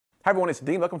Hi everyone, it's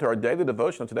Dean. Welcome to our daily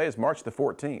devotional. Today is March the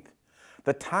 14th.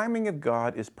 The timing of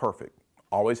God is perfect.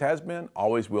 Always has been,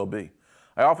 always will be.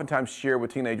 I oftentimes share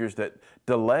with teenagers that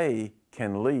delay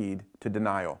can lead to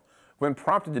denial. When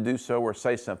prompted to do so or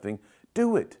say something,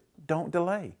 do it. Don't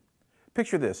delay.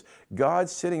 Picture this. God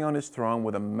sitting on his throne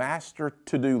with a master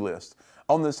to-do list.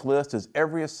 On this list is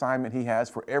every assignment he has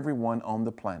for everyone on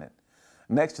the planet.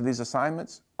 Next to these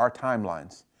assignments are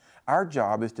timelines. Our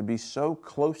job is to be so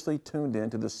closely tuned in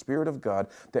to the Spirit of God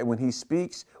that when he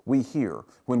speaks, we hear.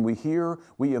 When we hear,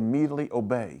 we immediately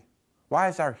obey. Why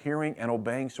is our hearing and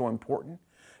obeying so important?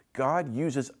 God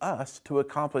uses us to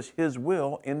accomplish his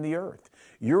will in the earth.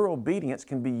 Your obedience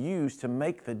can be used to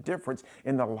make the difference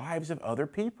in the lives of other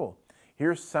people.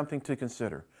 Here's something to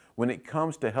consider. When it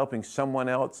comes to helping someone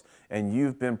else and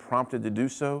you've been prompted to do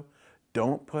so,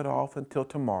 don't put off until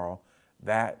tomorrow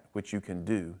that which you can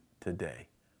do today.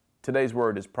 Today's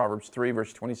word is Proverbs 3,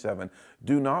 verse 27.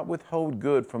 Do not withhold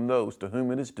good from those to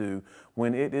whom it is due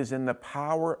when it is in the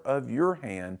power of your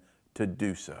hand to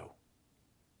do so.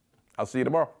 I'll see you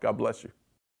tomorrow. God bless you.